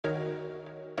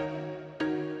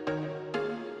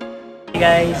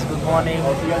Guys, good morning.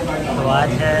 तो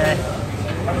आज है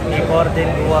एक और दिन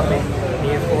गोवा में,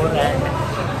 day 4, and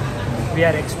we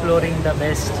are exploring the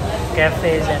best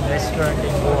cafes and restaurant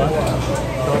in Goa.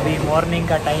 तो अभी मॉर्निंग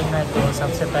का टाइम है, तो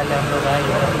सबसे पहले हम लोग आए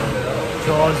हैं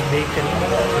जॉज बेकरी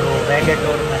जो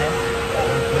वैगेटोर में है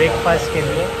ब्रेकफास्ट के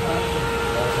लिए।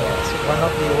 One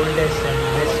of the oldest and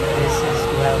best places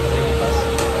to have breakfast.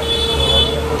 तो हम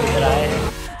लोग इधर आए हैं।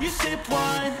 You sip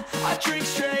wine, I drink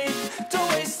straight.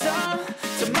 Don't waste time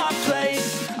to my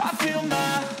place. I feel my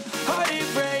heart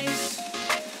erase.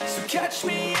 So catch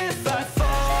me if I fall.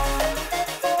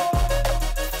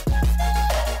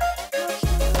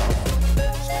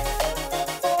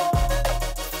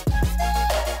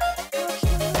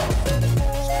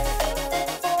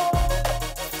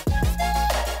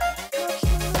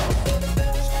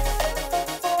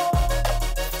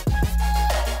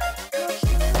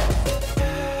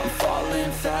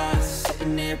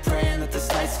 Praying that this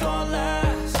night's gonna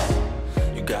last.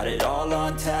 You got it all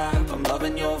on tap. I'm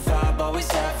loving your vibe, always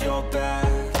have your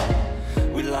back.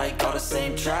 We like all the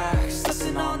same tracks.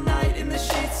 Listen all night in the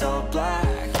sheets all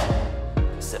black.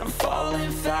 Said I'm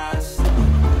falling fast.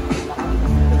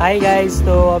 Hi guys,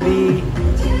 तो अभी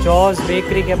jaws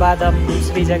bakery के बाद हम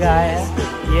दूसरी जगह आए हैं।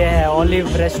 ये है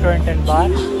ऑलिव रेस्टोरेंट एंड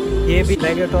बार। ये भी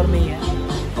वैगेटोर में ही है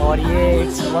और ये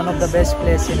it's one of the best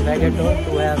place in Vagator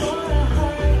to have.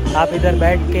 आप इधर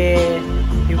बैठ के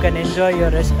you can enjoy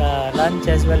your lunch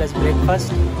as well as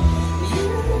breakfast.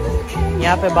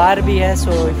 यहाँ पे बार भी है,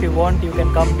 so if you want you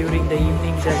can come during the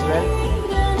evenings as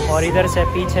well. और इधर से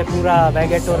पीछे पूरा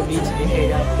वैगेटोर बीच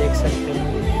दिखेगा, आप देख सकते हो।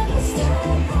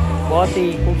 बहुत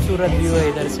ही खूबसूरत व्यू है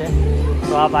इधर से।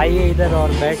 तो आप आइए इधर और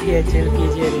बैठिए, चिल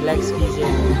कीजिए, रिलैक्स कीजिए।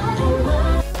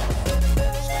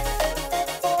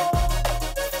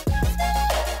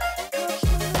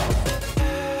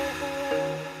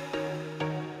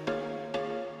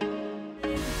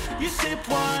 You sip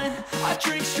wine, I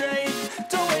drink straight.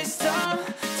 Don't waste time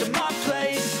to my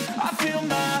place. I feel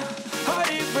my heart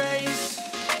erase.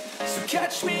 So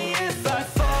catch me if I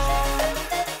fall.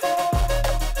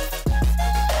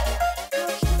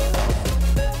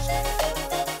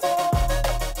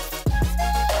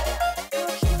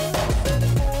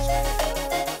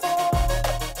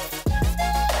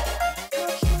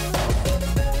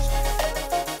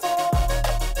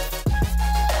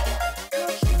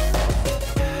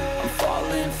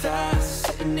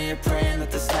 Praying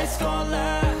that this night's gonna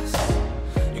last.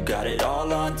 You got it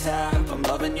all on tap. I'm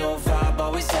loving your vibe,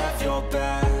 always have your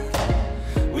back.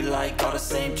 We like all the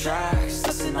same tracks.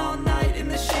 Listen all night in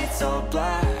the sheets all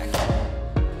black.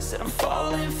 Said I'm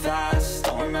falling fast.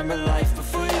 Don't remember life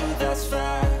before you, that's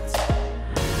facts.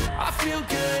 I feel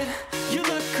good, you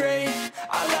look great.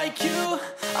 I like you,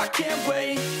 I can't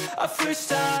wait. A first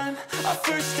time, a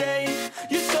first date.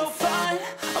 You're so fine,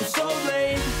 I'm so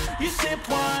late. You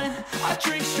sip wine, I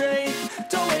drink straight.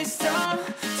 Don't waste time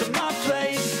to my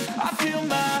place. I feel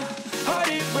my heart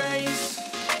erase.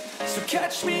 So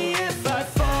catch me if I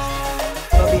fall.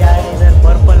 तो अभी आए इधर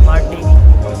purple Marty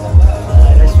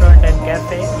restaurant and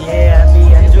cafe. ये अभी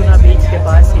अंजुना बीच के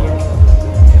पास ही है,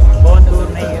 बहुत दूर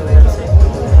नहीं है उधर से।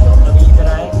 अभी इधर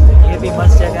आए, ये भी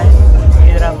मस्त जगह है।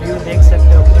 इधर आप व्यू देख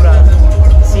सकते हो, पूरा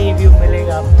सी व्यू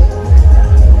मिलेगा आपको।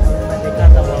 मैं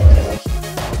दिखाता हूँ आपको।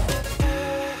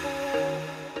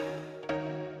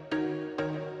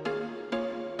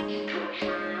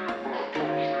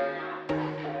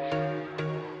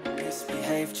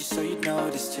 Just so you'd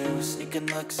notice too. Sneaking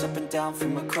looks up and down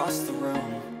from across the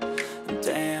room.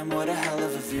 Damn, what a hell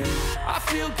of a view. I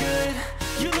feel good,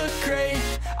 you look great.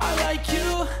 I like you,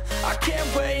 I can't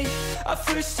wait. A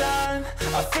first time,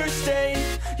 a first date.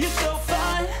 You're so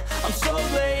fine, I'm so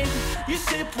late. You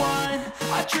sip wine,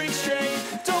 I drink straight.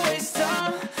 Don't waste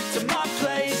time to my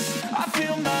place. I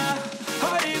feel my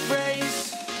heart erase.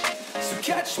 So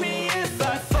catch me if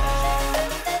I fall.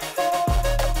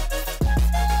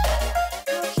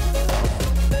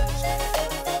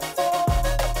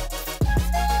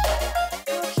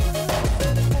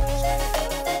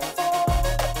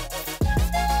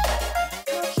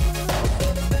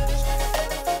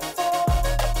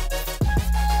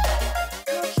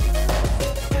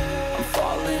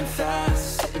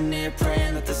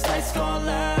 Praying that this night's gonna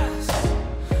last.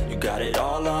 You got it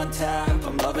all on tap.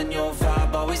 I'm loving your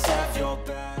vibe, always have your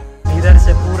back. इधर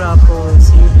से पूरा आपको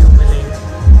सी view मिलेगा।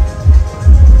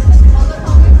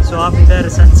 सो आप इधर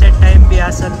sunset time भी आ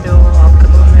सकते हो,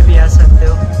 आफ्टरनून में भी आ सकते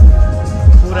हो।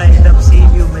 पूरा एकदम सी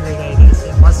व्यू मिलेगा इधर से,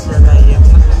 मस्त जगह है ये।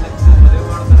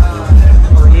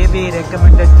 तो ये भी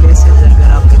रेकमेंडेड प्लेस है अगर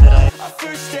आप इधर आए।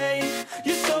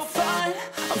 You're so fine,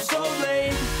 I'm so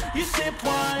late. You sip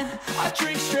wine, wine, I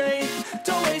drink straight,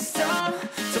 don't waste time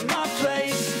to my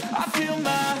place. I feel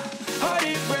my heart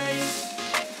erase,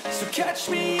 so catch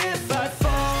me if I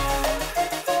fall.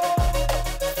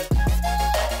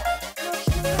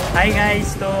 Hi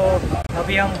guys, तो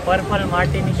अभी हम purple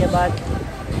Martini के बाद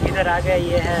इधर आ गए।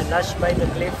 ये है lush by the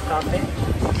Cliff काफ़े।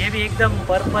 ये भी एकदम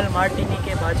पर्पल मार्टिनी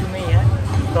के बाजू में ही है,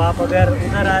 तो आप अगर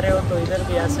उधर आ रहे हो तो इधर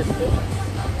भी आ सकते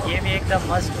हो। ये भी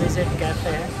एकदम मस्ट विजिट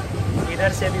कैफ़े है।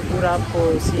 इधर से भी पूरा आपको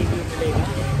सी व्यू मिलेगा।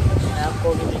 मैं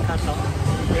आपको भी दिखाता हूँ,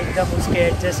 एकदम उसके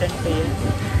एडजेसेंट पे है,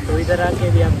 तो इधर आके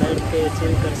भी आप बैठ के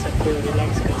चिल कर सकते हो,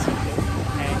 रिलैक्स कर सकते हो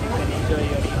and you can enjoy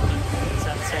your evening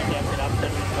sunset या फिर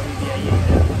आफ्टरनून कभी भी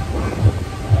आइए।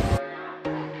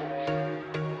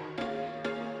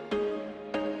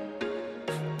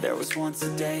 There was once a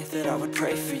day that I would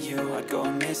pray for you. I'd go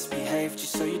and misbehave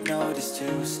just so you'd notice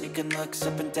too. Sneaking looks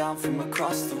up and down from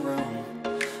across the room.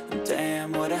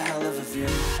 Damn, what a hell of a view.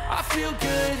 I feel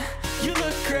good, you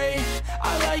look great,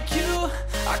 I like you,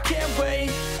 I can't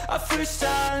wait. A first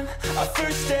time, a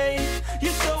first date,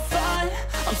 you're so fine,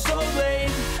 I'm so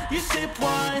late. You sip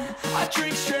wine, I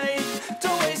drink straight,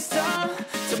 don't waste time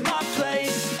to my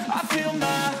place. I feel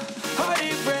my heart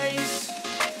erase,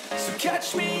 so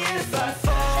catch me if I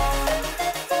fall.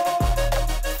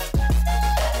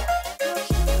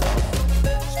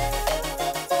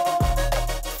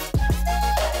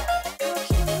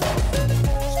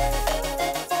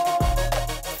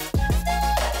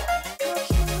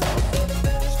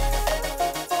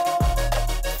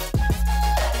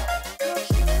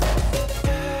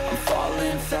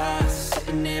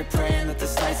 Praying that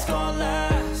this night's gonna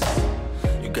last.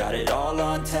 You got it all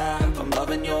on tap, I'm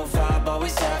loving your vibe,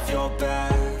 always have your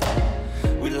back.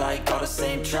 We like all the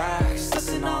same tracks,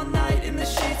 listen all night in the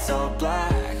sheets all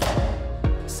black.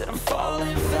 Said I'm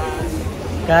falling fast.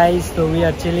 Guys, तो we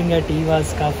are chilling at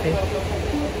Eva's cafe।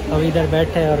 अब इधर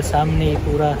बैठे और सामने ही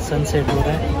पूरा sunset हो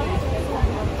रहा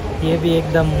है। ये भी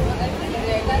एकदम,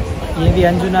 ये भी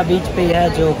अंजुना बीच पे है,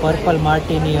 जो पर्पल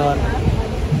मार्टिनी और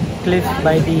Cliff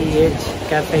by the as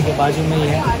cafe के बाजू में ही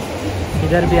है।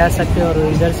 इधर भी आ सकते हो और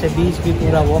इधर से बीच भी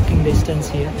पूरा वॉकिंग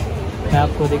डिस्टेंस ही है। मैं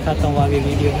आपको दिखाता हूँ आगे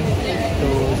वीडियो में,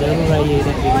 तो ज़रूर आइए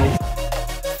इधर भी।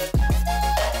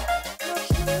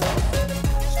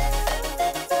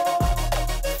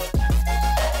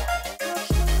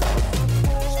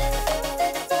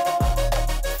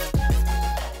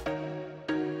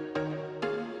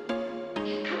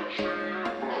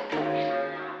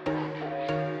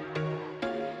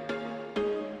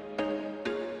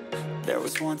 There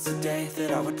was once a day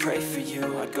that I would pray for you.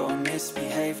 I'd go and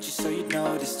misbehave just so you'd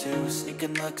notice too.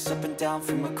 Sneaking looks up and down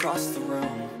from across the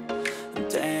room.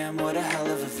 Damn, what a hell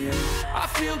of a view. I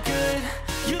feel good,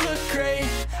 you look great,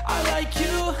 I like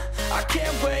you, I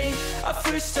can't wait. A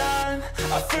first time,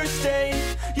 a first date,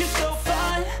 you're so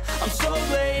fine, I'm so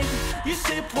late. You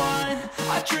sip wine,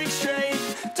 I drink straight,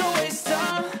 don't waste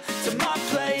time to my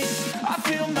place. I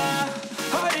feel my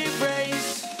heart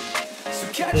erase, so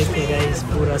catch me. देखिए guys,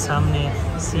 पूरा सामने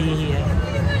सी ही है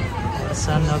और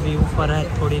सन अभी ऊपर है,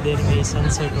 थोड़ी देर में ही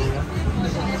सनसेट होगा।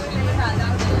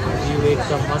 व्यू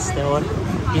एकदम मस्त है और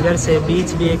इधर से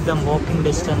बीच भी एकदम वॉकिंग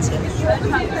डिस्टेंस है,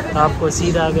 तो आपको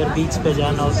सीधा अगर बीच पे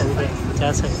जाना हो तो उधर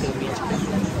जा सकते हो बीच पे।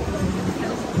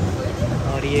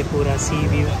 और ये पूरा सी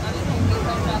व्यू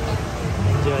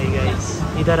एंजॉय गाइस।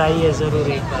 इधर आइए ज़रूर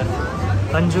एक बार,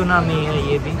 अंजुना में ही है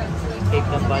ये भी,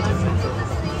 एकदम बाजू में।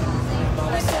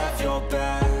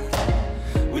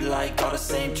 We like all the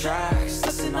same tracks,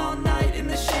 listen all night in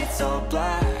the sheets all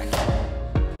black.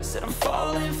 Said I'm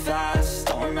falling fast,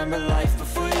 don't remember life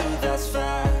before you, that's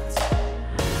facts.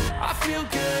 I feel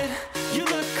good, you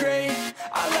look great,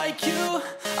 I like you,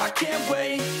 I can't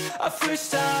wait. A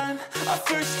first time, a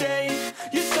first date,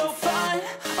 you're so fine,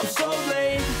 I'm so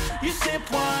late. You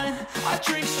sip wine, I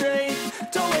drink straight,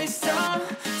 don't waste time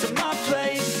to my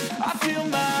place. I feel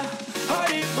my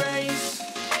heart erase,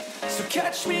 so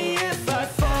catch me if I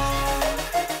fall.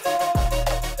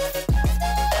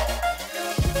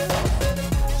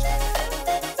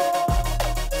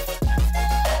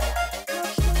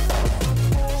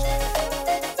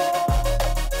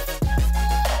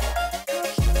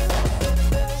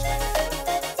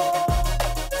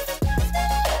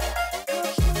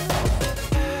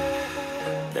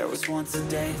 Once a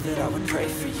day that I would pray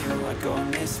for you. I'd go and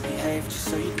misbehave just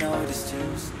so you'd notice too.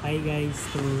 Hi guys,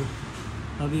 तो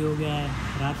अभी हो गया है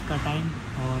रात का time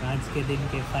और आज के दिन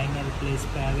के फाइनल प्लेस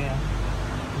पे आ गया।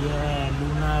 ये है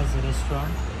लूनाज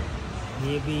रेस्टोरेंट।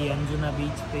 ये भी अंजुना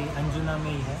बीच पे, अंजुना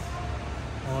में ही है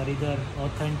और इधर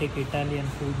ऑथेंटिक इटालियन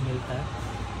फूड मिलता है।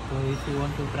 तो if you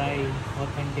want to try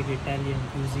authentic Italian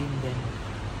cuisine then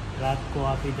रात को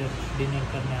आप इधर डिनर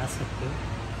करने आ सकते हो।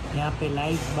 यहाँ पे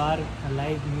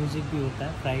लाइव म्यूज़िक भी होता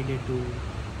है फ्राइडे टू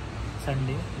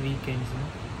संडे वीकेंड्स में।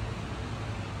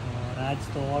 और आज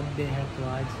तो ऑफ डे है तो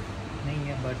आज नहीं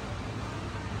है, बट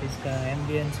इसका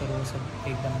एम्बियंस और वो सब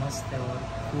एकदम मस्त है और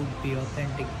फूड भी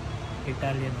ऑथेंटिक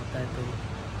इटालियन होता है, तो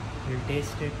विल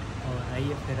टेस्ट इट। और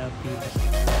आइए फिर आप भी।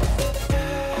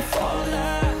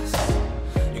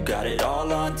 You got it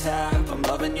all on tap, I'm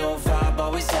loving your vibe,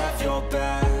 always have your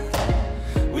back.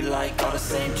 We like all the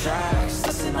same tracks,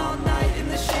 listen all night in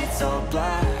the sheets all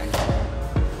black.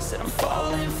 Said I'm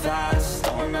falling fast,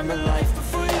 don't remember life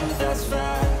before you, that's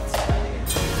fact.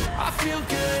 I feel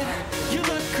good, you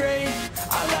look great,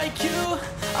 I like you,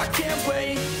 I can't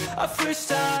wait. A first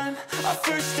time, a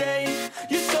first date,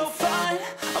 you're so fine,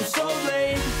 I'm so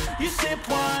late. You sip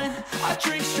wine, I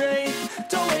drink straight,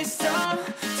 don't waste time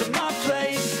to my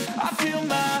place. I feel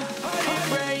my heart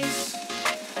race,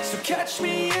 so catch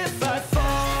me if I fall.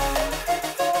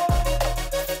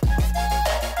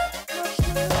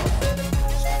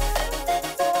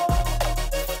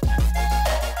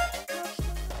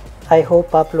 I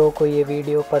hope आप लोगों को ये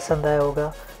video पसंद आया होगा,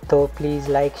 तो please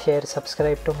like share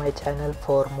subscribe to my channel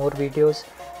for more videos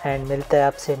and मिलते हैं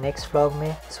आपसे नेक्स्ट व्लॉग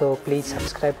में। So please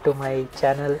subscribe to my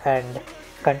channel and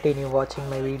continue watching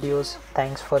my videos.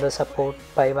 Thanks for the support.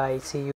 Bye bye, C you.